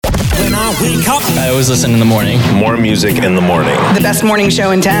When I wake up, I always listen in the morning. More music in the morning. The best morning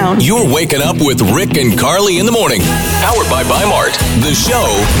show in town. You're waking up with Rick and Carly in the morning. Powered by Mart. The show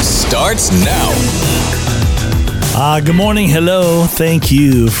starts now. Good morning. Hello. Thank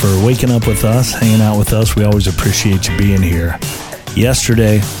you for waking up with us, hanging out with us. We always appreciate you being here.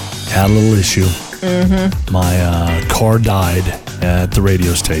 Yesterday, had a little issue. My car died at the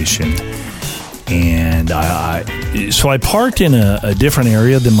radio station. And so I parked in a different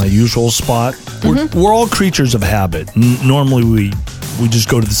area than my usual spot. We're all creatures of habit. Normally we just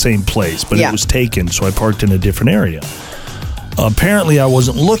go to the same place, but it was taken, so I parked in a different area. Apparently I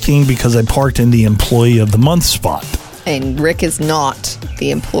wasn't looking because I parked in the employee of the month spot. And Rick is not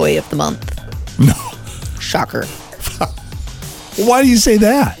the employee of the month. No. Shocker. Why do you say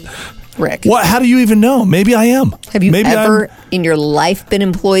that? Rick. What? How do you even know? Maybe I am. Have you ever in your life been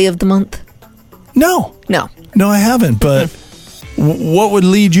employee of the month? No. No, I haven't. But what would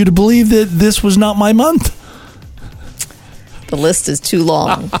lead you to believe that this was not my month? The list is too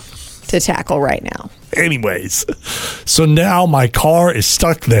long to tackle right now. Anyways, so now my car is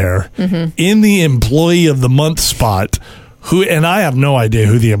stuck there in the employee of the month spot. And I have no idea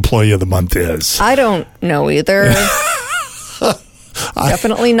who the employee of the month is. I don't know either.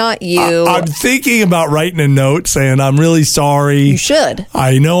 Definitely not you. I'm thinking about writing a note saying I'm really sorry. You should.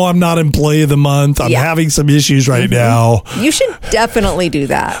 I know I'm not employee of the month. I'm having some issues right now. You should definitely do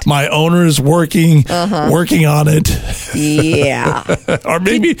that. My owner is working on it. Yeah. Or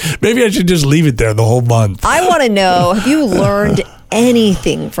maybe I should just leave it there the whole month. I want to know, have you learned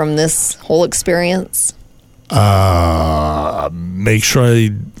anything from this whole experience? Make sure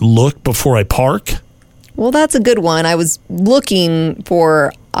I look before I park. Well, that's a good one. I was looking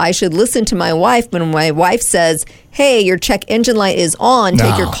for, I should listen to my wife when my wife says, hey, your check engine light is on,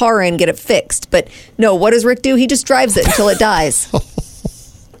 take your car in, get it fixed. But no, what does Rick do? He just drives it until it dies.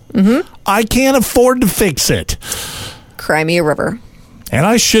 I can't afford to fix it. Cry me a river. And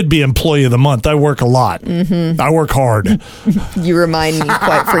I should be employee of the month. I work a lot. I work hard. You remind me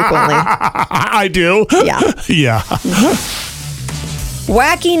quite frequently. I do? Yeah. Yeah.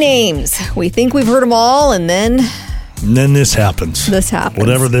 Wacky names. We think we've heard them all, and then this happens.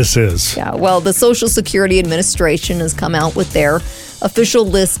 Whatever this is. Yeah, well, the Social Security Administration has come out with their official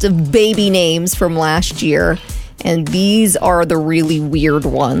list of baby names from last year, and these are the really weird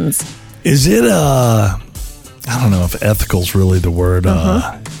ones. Is it, I don't know if ethical's really the word.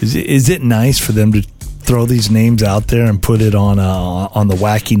 Is it nice for them to throw these names out there and put it on the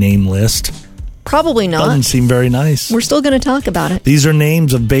wacky name list? Probably not. Doesn't seem very nice. We're still going to talk about it. These are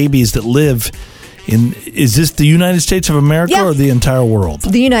names of babies that live in, is this the United States of America or the entire world?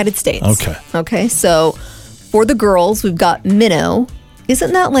 The United States. Okay, so for the girls, we've got Minnow.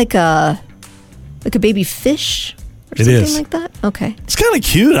 Isn't that like a baby fish or something like that? Okay. It's kind of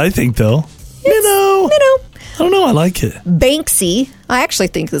cute, I think, though. Minnow. I don't know, I like it. Banksy. I actually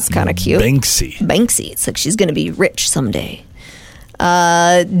think this is kind of cute. Banksy. It's like she's going to be rich someday.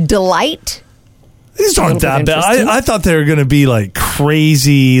 Delight. These aren't that bad. I thought they were going to be like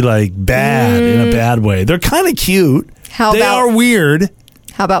crazy, like bad in a bad way. They're kind of cute. They are weird.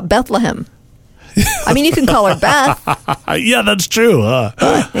 How about Bethlehem? I mean, you can call her Beth. Yeah, that's true.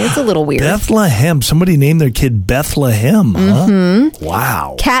 It's a little weird. Bethlehem. Somebody named their kid Bethlehem.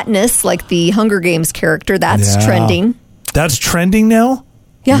 Wow. Katniss, like the Hunger Games character. That's trending. That's trending now?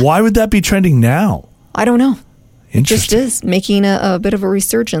 Yeah. Why would that be trending now? I don't know. It Interesting. just is making a bit of a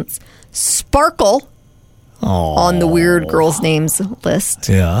resurgence. Sparkle on the weird girls' names list.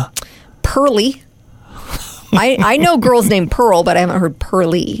 Yeah. Pearly. I know girls named Pearl, but I haven't heard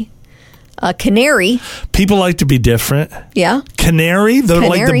Pearly. Canary. People like to be different. Yeah. Canary?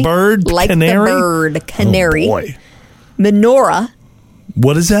 Like the bird? Like canary? the bird. Canary. Oh, boy. Menorah.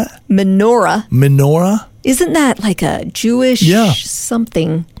 What is that? Menorah. Menorah? Isn't that like a Jewish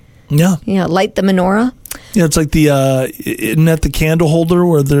something? Yeah. Yeah, light the menorah. Yeah, it's like isn't that the candle holder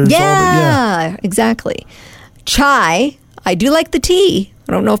where there's all the... Exactly. Chai. I do like the tea.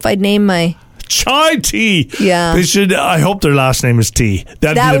 I don't know if I'd name my... Chai tea. Yeah. I hope their last name is Tea.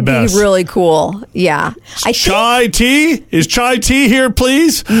 That would be really cool. Yeah. Chai tea? Is Chai tea here,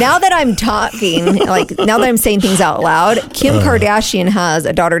 please? Now that I'm talking, now that I'm saying things out loud, Kim Kardashian has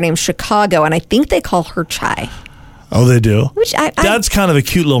a daughter named Chicago, and I think they call her Chai. Oh, they do? Which That's kind of a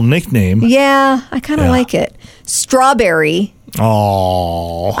cute little nickname. Yeah, I kind of like it. Strawberry.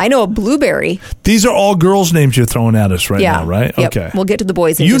 Oh, I know a blueberry. These are all girls' names you're throwing at us now, right? Yep. Okay. We'll get to the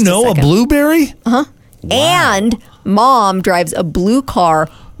boys in just a second. You know a blueberry? Uh-huh. Wow. And mom drives a blue car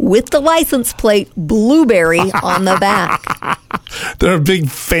with the license plate Blueberry on the back. They're a big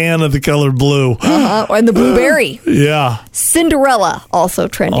fan of the color blue. And the Blueberry. Yeah. Cinderella also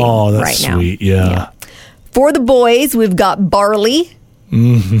trending that's right now. Sweet. Yeah. For the boys, we've got Barley.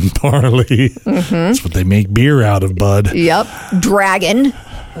 Barley. That's what they make beer out of, bud. Yep. Dragon.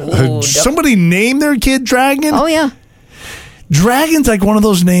 Somebody named their kid Dragon? Oh, yeah. Dragon's like one of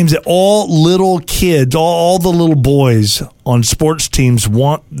those names that all little kids, all the little boys on sports teams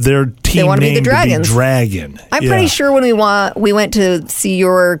want their team name to be Dragon. I'm pretty sure when we went to see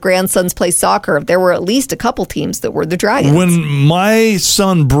your grandsons play soccer, there were at least a couple teams that were the Dragons. When my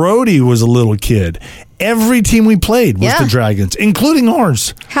son Brody was a little kid, every team we played was the Dragons, including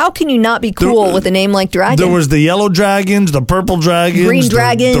ours. How can you not be cool with a name like Dragon? There was the yellow dragons, the purple dragons, green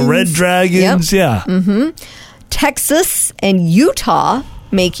dragons, the red dragons. Yep. Yeah. Mm-hmm. Texas and Utah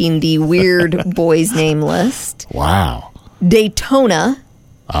making the weird boys name list. Wow. Daytona.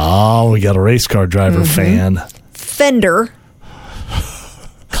 Oh, we got a race car driver fan. Fender.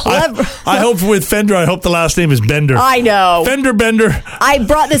 Clever. I hope with Fender, I hope the last name is Bender. I know. Fender Bender. I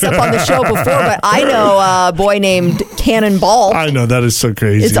brought this up on the show before, but I know a boy named Cannonball. I know. That is so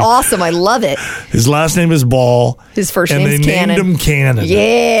crazy. It's awesome. I love it. His last name is Ball. His first name is Cannon. And they named him Cannon.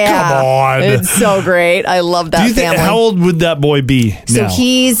 Yeah. Come on. It's so great. I love that family. How old would that boy be now? So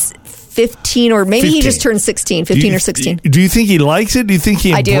he's 15 or maybe 15. He just turned 16, 15 or 16. Do you think he likes it? Do you think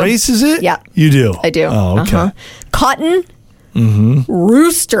he embraces it? Yeah. You do? I do. Oh, okay. Cotton.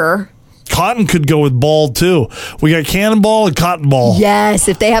 Rooster. Cotton could go with Ball, too. We got Cannonball and Cotton Ball. Yes.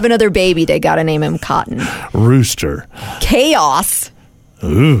 If they have another baby, they got to name him Cotton. Rooster. Chaos.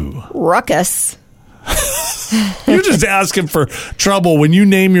 Ooh. Ruckus. You're just asking for trouble when you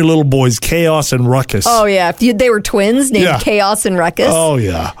name your little boys Chaos and Ruckus. Oh, yeah. If they were twins, named Chaos and Ruckus. Oh,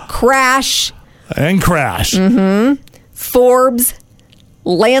 yeah. Crash. And Crash. Forbes.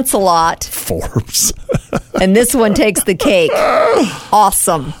 Lancelot. Forbes. And this one takes the cake.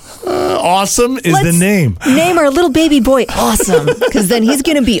 Awesome. Awesome is the name. Name our little baby boy Awesome, because then he's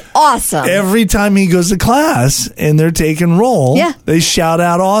going to be awesome. Every time he goes to class and they're taking roll, they shout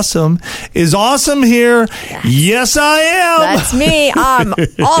out Awesome. Is Awesome here? Yes, I am. That's me. I'm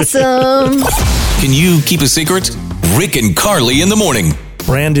awesome. Can you keep a secret? Rick and Carly in the morning.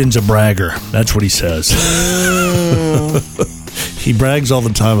 Brandon's a bragger. That's what he says. He brags all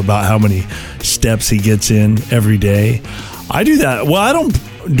the time about how many steps he gets in every day. I do that. Well, I don't.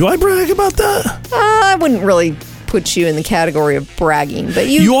 Do I brag about that? I wouldn't really put you in the category of bragging, but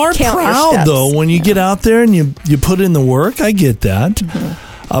you are count proud, though, when you get out there and you put in the work. I get that.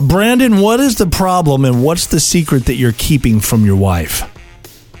 Brandon, what is the problem and what's the secret that you're keeping from your wife?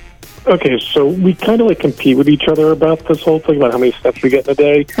 Okay, so we kind of like compete with each other about this whole thing, about how many steps we get in a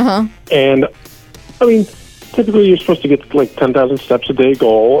day. And, I mean, typically you're supposed to get like 10,000 steps a day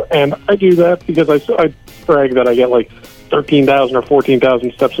goal, and I do that because I brag that I get like 13,000 or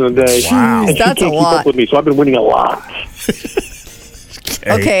 14,000 steps in a day. Wow. And that's she can't keep up with me, so I've been winning a lot.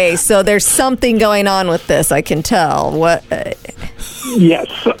 Okay, so there's something going on with this, I can tell. What? Yes,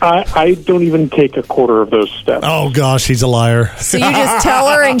 I don't even take a quarter of those steps. Oh, gosh, he's a liar. So you just tell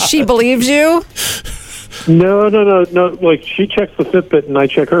her and she believes you? No. Like, she checks the Fitbit and I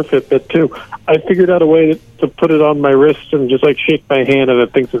check her Fitbit, too. I figured out a way to put it on my wrist and just, like, shake my hand and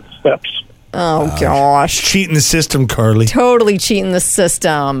it thinks it's steps. Oh, gosh. Cheating the system, Carly. Totally cheating the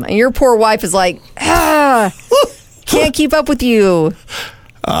system. And your poor wife is like, can't keep up with you.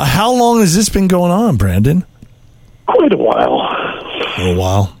 How long has this been going on, Brandon? Quite a while. A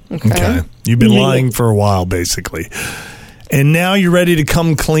while. Okay. You've been lying for a while, basically. And now you're ready to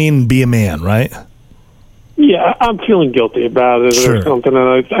come clean and be a man, right? Yeah, I'm feeling guilty about it or something,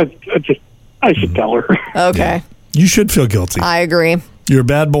 and I should tell her. Okay. Yeah. You should feel guilty. I agree. You're a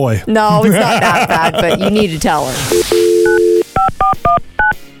bad boy. No, it's not that bad, but you need to tell her.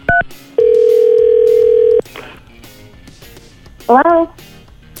 Hello?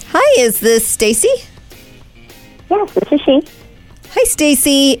 Hi, is this Stacy? Yes, this is she. Hi,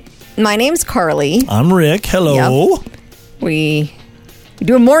 Stacy. My name's Carly. I'm Rick. Hello. Yep. We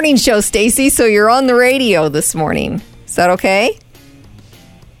do a morning show, Stacy, so you're on the radio this morning. Is that okay?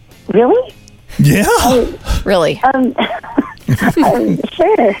 Really? Yeah. Really?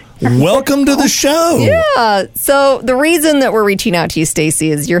 Sure. Welcome to the show. Yeah. So the reason that we're reaching out to you,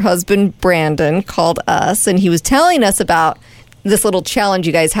 Stacy, is your husband, Brandon, called us, and he was telling us about this little challenge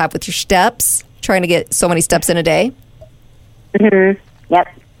you guys have with your steps, trying to get so many steps in a day. Mm-hmm. Yep,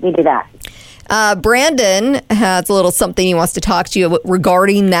 we do that. Brandon has a little something he wants to talk to you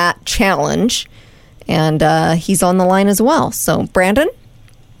regarding that challenge, and he's on the line as well. So, Brandon?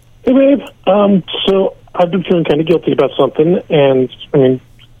 Hey, babe. So I've been feeling kind of guilty about something, and I mean,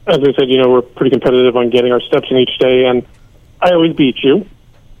 as I said, we're pretty competitive on getting our steps in each day, and I always beat you.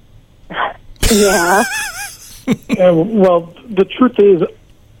 Yeah. Well, the truth is,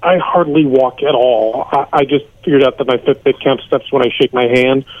 I hardly walk at all. I just figured out that my Fitbit counts steps when I shake my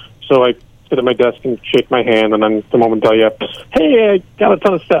hand, so I sit at my desk and shake my hand, and then the moment tell you, hey, I got a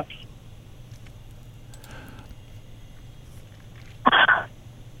ton of steps.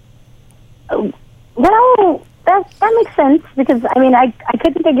 Well, that makes sense, because, I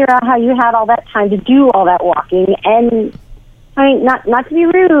couldn't figure out how you had all that time to do all that walking, and, not to be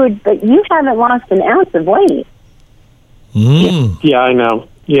rude, but you haven't lost an ounce of weight. Yeah, I know.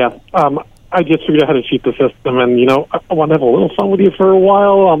 Yeah. I just figured out how to cheat the system, and, I want to have a little fun with you for a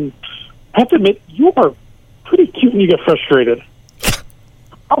while. I have to admit, you are pretty cute when you get frustrated.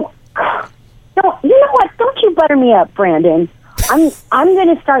 Oh, no, you know what? Don't you butter me up, Brandon. I'm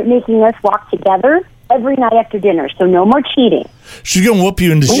going to start making us walk together every night after dinner, so no more cheating. She's going to whoop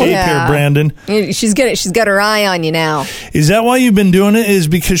you into shape here, Brandon. She's got her eye on you now. Is that why you've been doing it? Is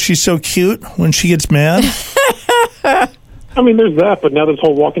because she's so cute when she gets mad? There's that, but now this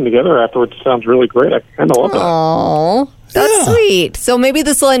whole walking together afterwards sounds really great. I kind of love that. Oh, that's sweet. So maybe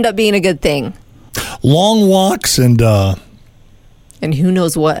this will end up being a good thing. Long walks and who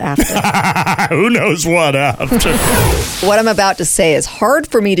knows what after. Who knows what after. What I'm about to say is hard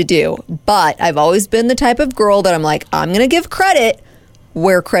for me to do, but I've always been the type of girl that I'm like, I'm going to give credit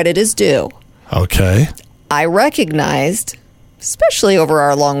where credit is due. Okay. I recognized, especially over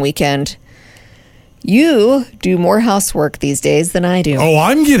our long weekend, you do more housework these days than I do. Oh,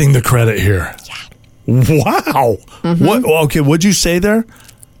 I'm getting the credit here. Yeah. Wow. Mm-hmm. What? Okay, what'd you say there?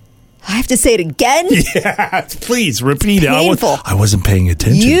 I have to say it again? Yeah, please repeat it. Painful. I wasn't paying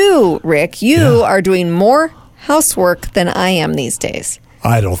attention. You, Rick, are doing more housework than I am these days.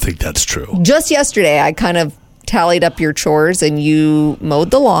 I don't think that's true. Just yesterday, I kind of tallied up your chores, and you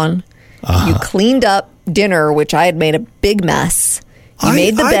mowed the lawn. You cleaned up dinner, which I had made a big mess. You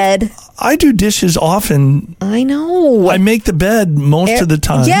made the bed. I do dishes often. I know. I make the bed most of the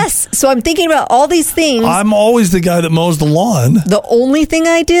time. Yes. So I'm thinking about all these things. I'm always the guy that mows the lawn. The only thing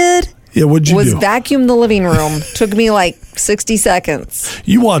I did was vacuum the living room. Took me like 60 seconds.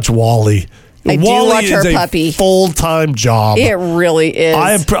 You watch Wall-E. I do watch our puppy. Full-time job. It really is.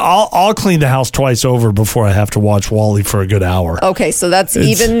 I'll clean the house twice over before I have to watch Wall-E for a good hour. Okay, so that's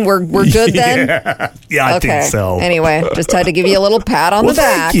even. We're good then? Yeah, I think so. Anyway, just had to give you a little pat on the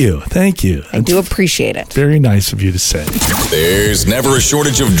back. Thank you. I do appreciate it. Very nice of you to say. There's never a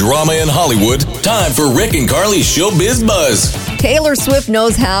shortage of drama in Hollywood. Time for Rick and Carly's Showbiz Buzz. Taylor Swift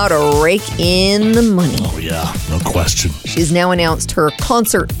knows how to rake in the money. Oh, yeah. No question. She's now announced her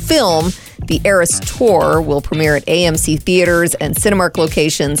concert film, The Eras Tour, will premiere at AMC theaters and Cinemark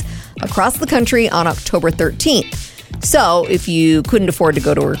locations across the country on October 13th. So if you couldn't afford to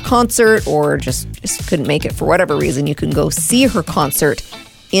go to her concert or just couldn't make it for whatever reason, you can go see her concert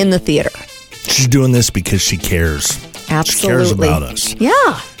in the theater. She's doing this because she cares. Absolutely. She cares about us.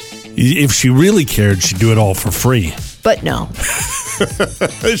 Yeah. If she really cared, she'd do it all for free. But no.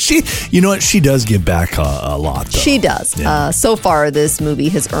 You know what? She does give back a lot, though. She does. Yeah. So far, this movie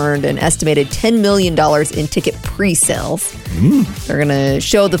has earned an estimated $10 million in ticket pre-sales. They're going to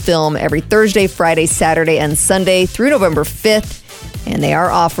show the film every Thursday, Friday, Saturday, and Sunday through November 5th. And they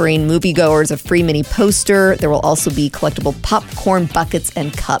are offering moviegoers a free mini poster. There will also be collectible popcorn buckets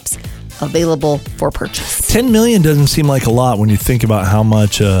and cups available for purchase. $10 million doesn't seem like a lot when you think about how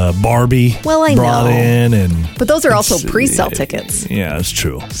much Barbie brought in. But those are also pre-sale tickets. Yeah, it's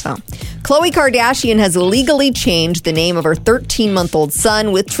true. So, Khloe Kardashian has legally changed the name of her 13-month-old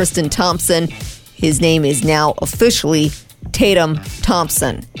son with Tristan Thompson. His name is now officially Tatum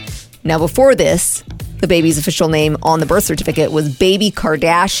Thompson. Now, before this, the baby's official name on the birth certificate was Baby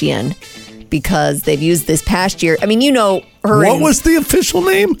Kardashian, because they've used this past year. I mean, you know her. What was the official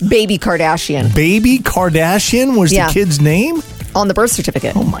name? Baby Kardashian. Baby Kardashian was the kid's name? On the birth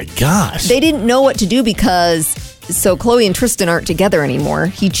certificate. Oh my gosh. They didn't know what to do because, so Khloe and Tristan aren't together anymore.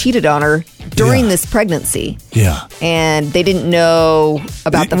 He cheated on her during this pregnancy. Yeah. And they didn't know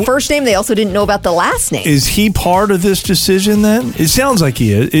about the first name. They also didn't know about the last name. Is he part of this decision then? It sounds like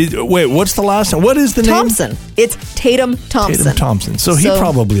he is. Wait, what's the last name? What is the name? Thompson. It's Tatum Thompson. Tatum Thompson. So he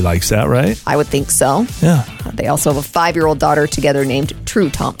probably likes that, right? I would think so. Yeah. They also have a 5-year-old daughter together named True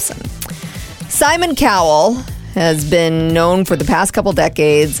Thompson. Simon Cowell has been known for the past couple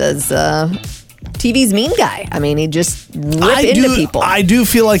decades as TV's mean guy. I mean, he just rip into people. I do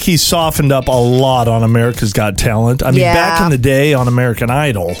feel like he's softened up a lot on America's Got Talent. I mean, back in the day on American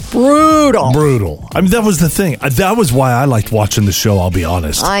Idol. Brutal. I mean, that was the thing. That was why I liked watching the show, I'll be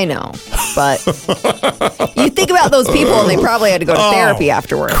honest. I know. But you think about those people, and they probably had to go to therapy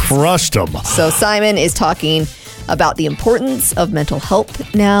afterwards. Crushed them. So Simon is talking about the importance of mental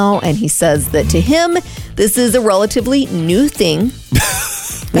health now, and he says that to him, this is a relatively new thing.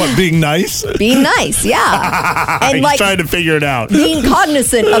 What, being nice? Being nice, yeah. And he's trying to figure it out. Being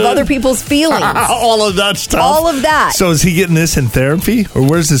cognizant of other people's feelings. All of that stuff. All of that. So is he getting this in therapy, or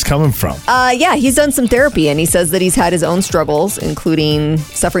where's this coming from? Yeah, he's done some therapy, and he says that he's had his own struggles, including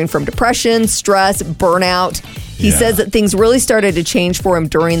suffering from depression, stress, burnout. He says that things really started to change for him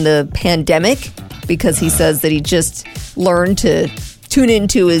during the pandemic, because he says that he just learned to tune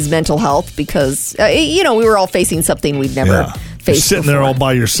into his mental health because, we were all facing something we'd never faced You're sitting before. there all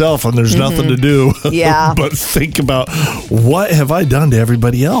by yourself and there's nothing to do. Yeah. But think about, what have I done to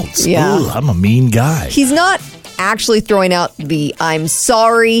everybody else? Yeah. Ooh, I'm a mean guy. He's not actually throwing out the I'm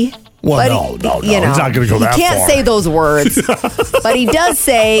sorry. Well, no. He's not going to go that far. He can't say those words. But he does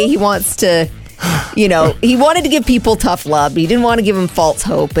say he wants to... he wanted to give people tough love, but he didn't want to give them false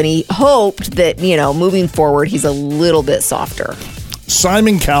hope. And he hoped that, moving forward, he's a little bit softer.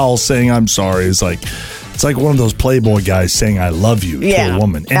 Simon Cowell saying I'm sorry is it's like one of those Playboy guys saying I love you to a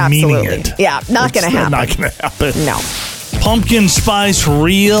woman and absolutely. meaning it. Yeah, not going to happen. Not going to happen. No. Pumpkin spice,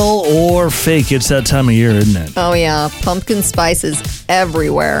 real or fake? It's that time of year, isn't it? Oh, yeah. Pumpkin spice is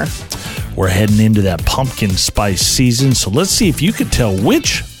everywhere. We're heading into that pumpkin spice season, so let's see if you could tell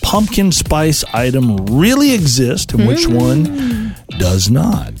which pumpkin spice item really exists and which one does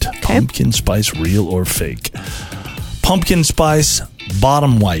not. Okay. Pumpkin spice, real or fake? Pumpkin spice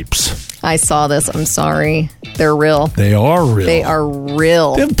bottom wipes. I saw this. I'm sorry. They're real. They are real. They are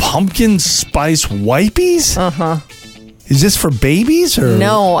real. They have pumpkin spice wipies? Uh-huh. Is this for babies or?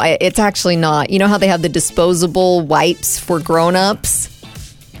 No, it's actually not. You know how they have the disposable wipes for grown-ups?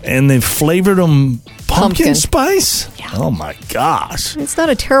 And they've flavored them pumpkin spice? Yeah. Oh my gosh. It's not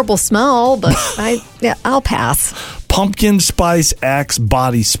a terrible smell, but I'll pass. Pumpkin spice Axe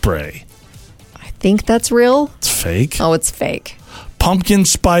body spray. I think that's real. It's fake. Oh, it's fake. Pumpkin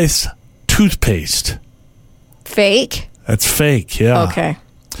spice toothpaste. Fake? That's fake, yeah. Okay.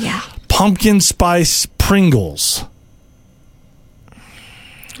 Yeah. Pumpkin spice Pringles.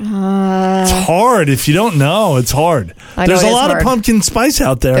 It's hard. If you don't know, it's hard. There's a lot of pumpkin spice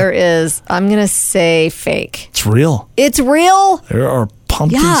out there. There is. I'm going to say fake. It's real. It's real? There are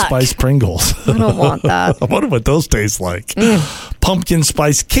pumpkin spice Pringles. I don't want that. I wonder what those taste like. Pumpkin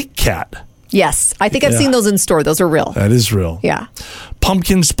spice Kit Kat. Yes. I think I've seen those in store. Those are real. That is real. Yeah.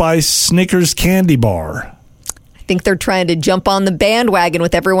 Pumpkin spice Snickers candy bar. I think they're trying to jump on the bandwagon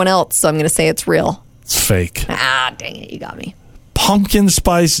with everyone else, so I'm going to say it's real. It's fake. Ah, dang it. You got me. Pumpkin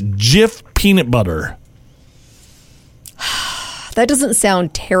spice Jif peanut butter. That doesn't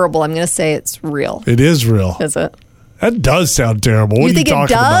sound terrible. I'm going to say it's real. It is real. Is it? That does sound terrible. What you are think you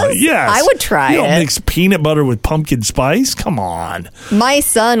talking it does? about? Yes. I would try You don't it. mix peanut butter with pumpkin spice? Come on. My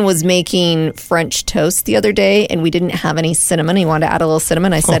son was making French toast the other day, and we didn't have any cinnamon. He wanted to add a little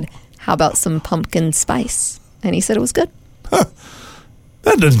cinnamon. I said, how about some pumpkin spice? And he said it was good. Huh.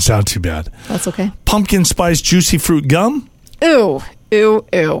 That doesn't sound too bad. That's okay. Pumpkin spice juicy fruit gum. Ew, ew,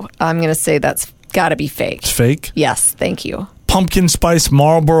 ew. I'm going to say that's got to be fake. It's fake? Yes, thank you. Pumpkin spice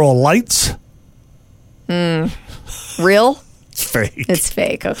Marlboro Lights. Real? It's fake. It's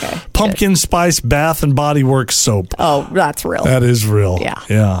fake, okay. Pumpkin spice Bath and Body Works soap. Oh, that's real. That is real. Yeah.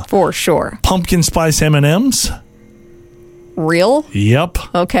 Yeah. For sure. Pumpkin spice M&Ms. Real? Yep.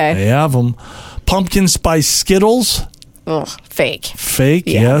 Okay. They have them. Pumpkin spice Skittles. Ugh, fake. Fake,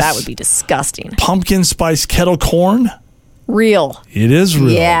 Yeah, yes. that would be disgusting. Pumpkin spice kettle corn. Real. It is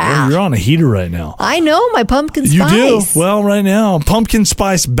real. Yeah. You're on a heater right now. I know my pumpkin You spice. do? Well, right now. Pumpkin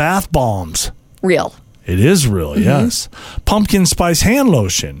spice bath bombs. Real. It is real, yes. Pumpkin spice hand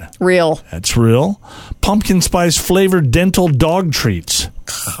lotion. Real. That's real. Pumpkin spice flavored dental dog treats.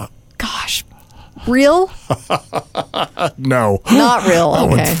 Gosh. Real? No. Not real. That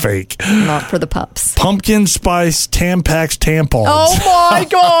Okay. one's fake. Not for the pups. Pumpkin spice Tampax tampons. Oh my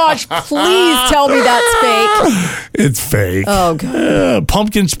gosh. Please tell me that's fake. It's fake. Oh, God.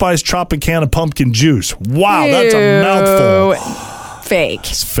 Pumpkin spice Tropicana pumpkin juice. Wow, that's a mouthful. Fake.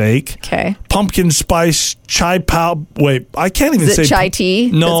 It's fake. Okay. Pumpkin spice chai pow. Wait, I can't even Is say it chai tea?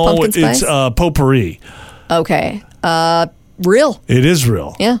 No, that's pumpkin it's spice? potpourri. Okay. Real. It is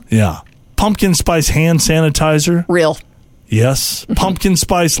real. Yeah. Yeah. Pumpkin spice hand sanitizer. Real. Yes. Pumpkin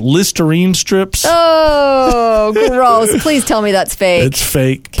spice Listerine strips. Oh, gross. Please tell me that's fake. It's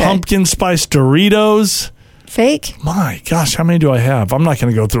fake. Okay. Pumpkin spice Doritos. Fake? My gosh, how many do I have? I'm not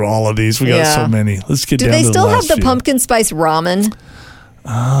going to go through all of these. We got so many. Let's get down to the last few. Do they still have the pumpkin spice ramen?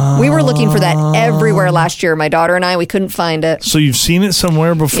 We were looking for that everywhere last year, my daughter and I. We couldn't find it. So you've seen it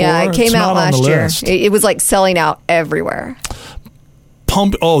somewhere before? Yeah, it came out last year. It was like selling out everywhere.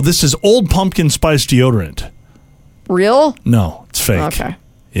 This is old pumpkin spice deodorant. Real? No, it's fake. Okay.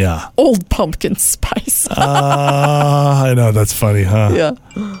 Yeah. Old pumpkin spice. I know, that's funny, huh?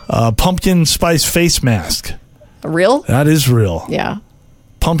 Yeah. Pumpkin spice face mask. Real? That is real. Yeah.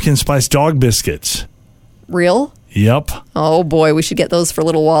 Pumpkin spice dog biscuits. Real? Yep. Oh, boy, we should get those for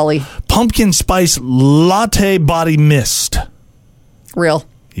little Wally. Pumpkin spice latte body mist. Real.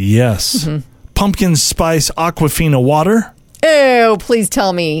 Yes. Mm-hmm. Pumpkin spice Aquafina water. Ew, please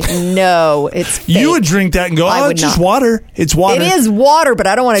tell me. No, it's fake. You would drink that and go, it's just water. It's water. It is water, but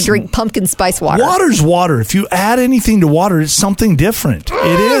I don't want to drink pumpkin spice water. Water's water. If you add anything to water, it's something different.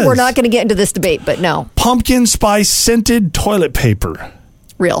 It is. We're not going to get into this debate, but no. Pumpkin spice scented toilet paper.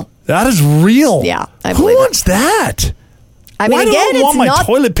 Real. That is real. Yeah, I believe Who wants that? I mean, Why again, do I want my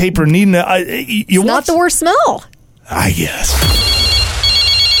toilet paper needing it's not the worst smell. I guess.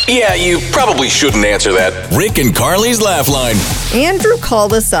 Yeah, you probably shouldn't answer that. Rick and Carly's Laugh Line. Andrew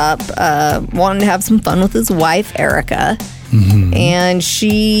called us up, wanting to have some fun with his wife, Erica. Mm-hmm. And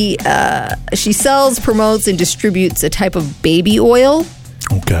she sells, promotes, and distributes a type of baby oil.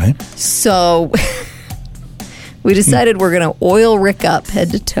 Okay. So we decided we're going to oil Rick up head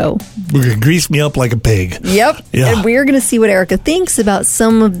to toe. We're going to grease me up like a pig. Yep. Yeah. And we're going to see what Erica thinks about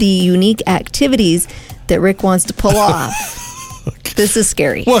some of the unique activities that Rick wants to pull off. This is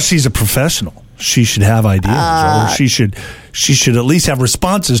scary. Well, she's a professional. She should have ideas. Or she should at least have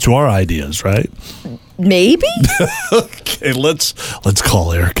responses to our ideas, right? Maybe. Okay, let's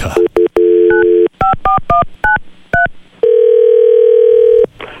call Erica.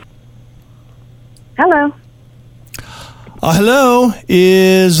 Hello. Hello.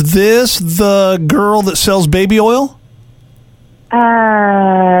 Is this the girl that sells baby oil?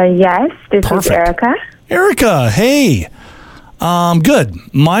 Yes. This Perfect. Is Erica. Erica, hey. Good.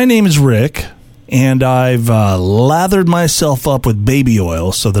 My name is Rick, and I've lathered myself up with baby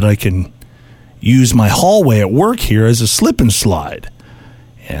oil so that I can use my hallway at work here as a slip and slide.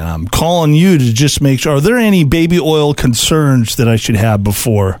 And I'm calling you to just make sure. Are there any baby oil concerns that I should have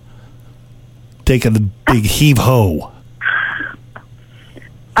before taking the big heave-ho?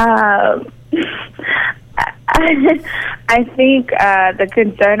 I think the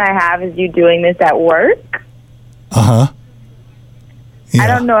concern I have is you doing this at work. Uh-huh. Yeah. I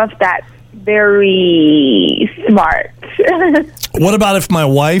don't know if that's very smart. What about if my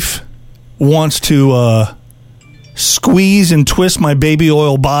wife wants to squeeze and twist my baby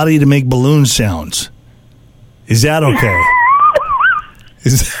oil body to make balloon sounds? Is that okay? Who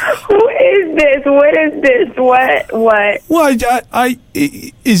is this? What is this? What? Well,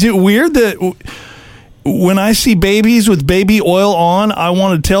 is it weird that when I see babies with baby oil on, I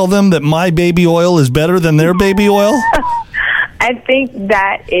want to tell them that my baby oil is better than their baby oil? I think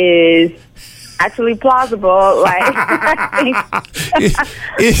that is actually plausible. Like, I think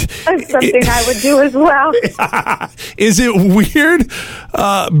that's something I would do as well. Is it weird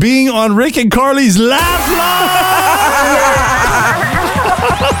being on Rick and Carly's Laugh Line?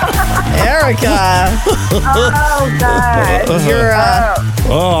 Erica. Oh, God. You're,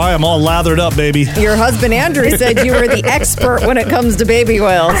 I am all lathered up, baby. Your husband, Andrew, said you were the expert when it comes to baby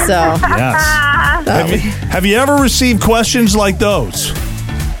oil, so. Yes. Have you ever received questions like those?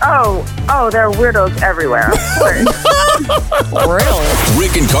 Oh, there are weirdos everywhere, of course. Really?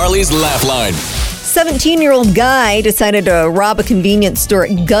 Rick and Carly's Laugh Line. 17-year-old guy decided to rob a convenience store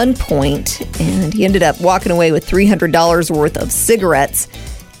at gunpoint, and he ended up walking away with $300 worth of cigarettes.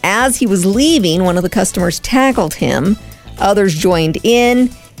 As he was leaving, one of the customers tackled him. Others joined in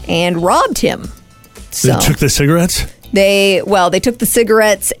and robbed him. They took the cigarettes? They took the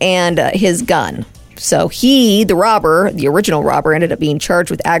cigarettes and his gun. So he, the robber, the original robber, ended up being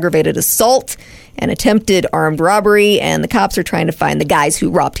charged with aggravated assault and attempted armed robbery, and the cops are trying to find the guys who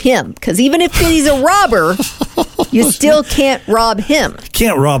robbed him. Because even if he's a robber, you still can't rob him.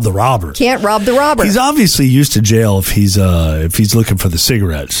 Can't rob the robber. Can't rob the robber. He's obviously used to jail if he's looking for the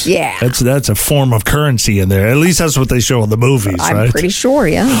cigarettes. Yeah. That's a form of currency in there. At least that's what they show in the movies, right? I'm pretty sure,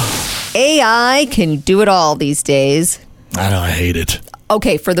 yeah. AI can do it all these days. I know, I hate it.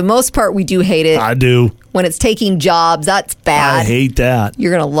 Okay, for the most part, we do hate it. I do. When it's taking jobs, that's bad. I hate that.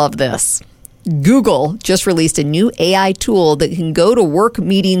 You're going to love this. Google just released a new AI tool that can go to work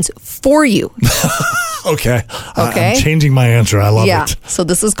meetings for you. Okay. Okay. I'm changing my answer. I love it. So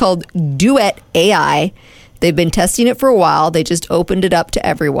this is called Duet AI. They've been testing it for a while. They just opened it up to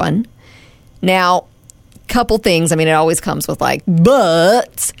everyone. Now, couple things. I mean, it always comes with like,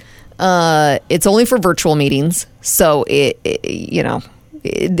 but it's only for virtual meetings. So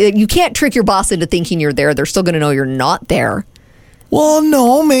you can't trick your boss into thinking you're there. They're still going to know you're not there. Well,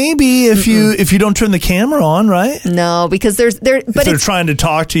 no, maybe if you don't turn the camera on, right? No, because if they're trying to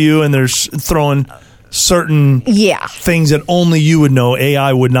talk to you and they're throwing certain things that only you would know,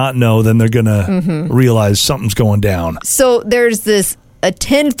 AI would not know, then they're going to realize something's going down. So there's this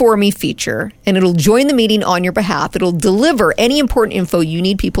Attend For Me feature, and it'll join the meeting on your behalf. It'll deliver any important info you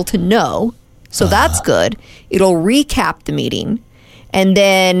need people to know. So that's good. It'll recap the meeting. And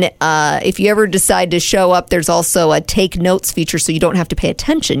then if you ever decide to show up, there's also a take notes feature so you don't have to pay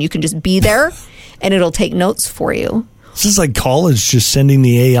attention. You can just be there and it'll take notes for you. This is like college just sending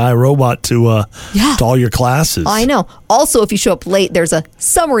the AI robot to all your classes. I know. Also, if you show up late, there's a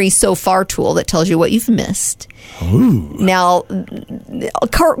summary so far tool that tells you what you've missed. Ooh. Now,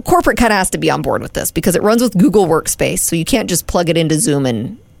 corporate kind of has to be on board with this because it runs with Google Workspace, so you can't just plug it into Zoom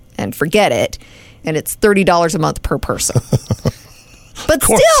and forget it. And it's $30 a month per person. But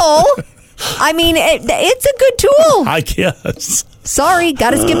still, I mean, it's a good tool. I guess. Sorry,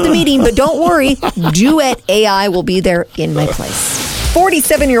 got to skip the meeting, but don't worry. Duet AI will be there in my place.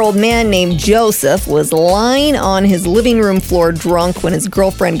 47-year-old man named Joseph was lying on his living room floor drunk when his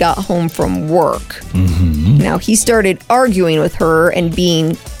girlfriend got home from work. Now, he started arguing with her and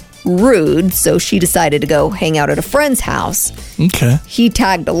being rude, so she decided to go hang out at a friend's house. Okay. He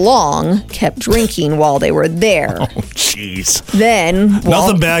tagged along, kept drinking while they were there. Oh, jeez. Then...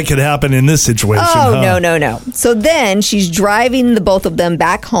 Nothing bad could happen in this situation. Oh, no. So then she's driving the both of them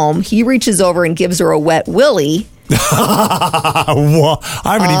back home. He reaches over and gives her a wet willy. Well,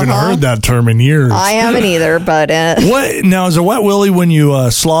 I haven't even heard that term in years. I haven't either, but... What? Now, is a wet willy when you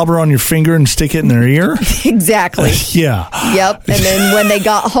slobber on your finger and stick it in their ear? Exactly. Yeah. Yep. And then when they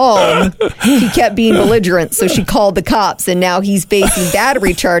got home, he kept being belligerent, so she called the cops, and now he's facing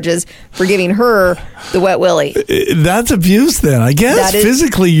battery charges for giving her the wet willy. That's abuse then, I guess.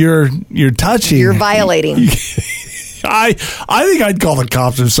 Physically, you're touching. You're violating. I think I'd call the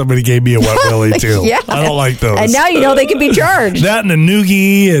cops if somebody gave me a wet willy too. Yeah. I don't like those. And now you know they can be charged. That and a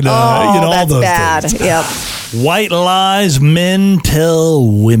noogie and all those bad. things. Yep. White lies men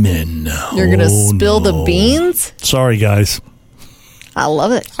tell women. You're going to spill the beans? Sorry, guys. I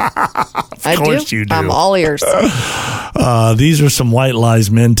love it. Of course you do. I'm all ears. These are some white lies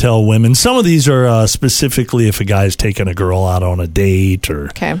men tell women. Some of these are specifically if a guy's taking a girl out on a date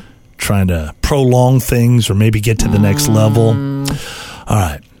or trying to prolong things or maybe get to the next level. All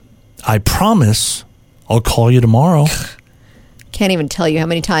right. I promise I'll call you tomorrow. Can't even tell you how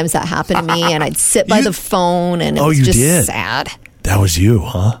many times that happened to me, and I'd sit by the phone, and it was just sad. That was you,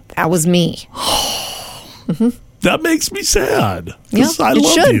 huh? That was me. That makes me sad. Yeah, I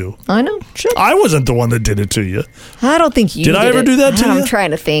love you. I know. Should. I wasn't the one that did it to you. I don't think you did. Did I ever do that to you? I'm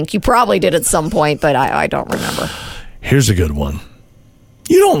trying to think. You probably did at some point, but I don't remember. Here's a good one.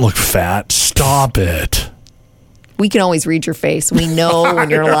 You don't look fat. Stop it. We can always read your face. We know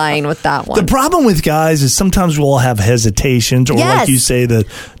when you're lying with that one. The problem with guys is sometimes we'll have hesitations or like you say, the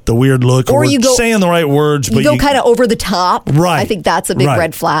weird look or you go, saying the right words. But you go kind of over the top. Right. I think that's a big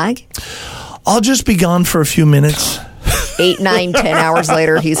red flag. I'll just be gone for a few minutes. 8, 9, 10 hours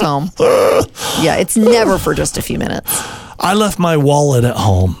later, he's home. Yeah, it's never for just a few minutes. I left my wallet at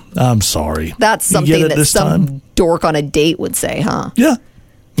home. I'm sorry. That's something that some dork on a date would say, huh? Yeah.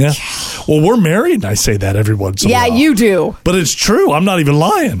 Yeah. Well, we're married, and I say that every once in a while. Yeah, you do. But it's true. I'm not even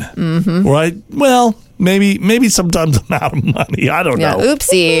lying. Mm-hmm. Right? Well, maybe sometimes I'm out of money. I don't know.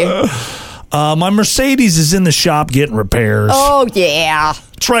 Oopsie. My Mercedes is in the shop getting repairs. Oh, yeah.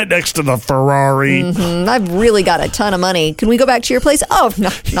 It's right next to the Ferrari. Mm-hmm. I've really got a ton of money. Can we go back to your place? Oh, no,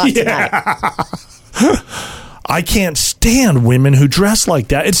 not tonight. I can't stand women who dress like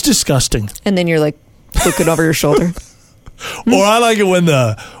that. It's disgusting. And then you're like looking over your shoulder. Or I like it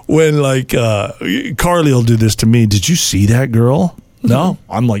when Carly will do this to me. Did you see that girl? No.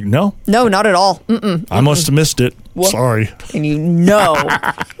 I'm like, no. No, not at all. Mm-mm. I must have missed it. Well, sorry. And you know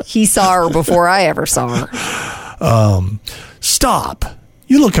he saw her before I ever saw her. Stop.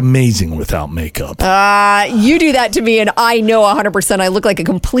 You look amazing without makeup. You do that to me, and I know 100% I look like a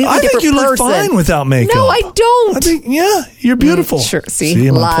completely different person. I think you look fine without makeup. No, I don't. I think, you're beautiful. Sure. See,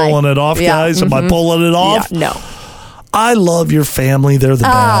 am I pulling it off, guys? Am I pulling it off? Yeah, no. I love your family. They're the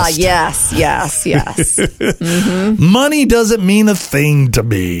best. Yes. Mm-hmm. Money doesn't mean a thing to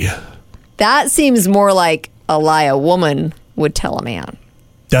me. That seems more like a lie a woman would tell a man.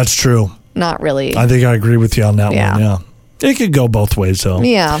 That's true. Not really. I think I agree with you on that one. Yeah. It could go both ways, though.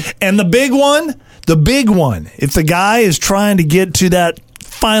 Yeah. And the big one, if the guy is trying to get to that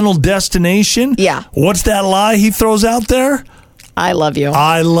final destination, what's that lie he throws out there? I love you.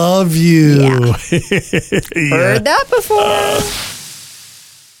 I love you. Yeah. Heard that before.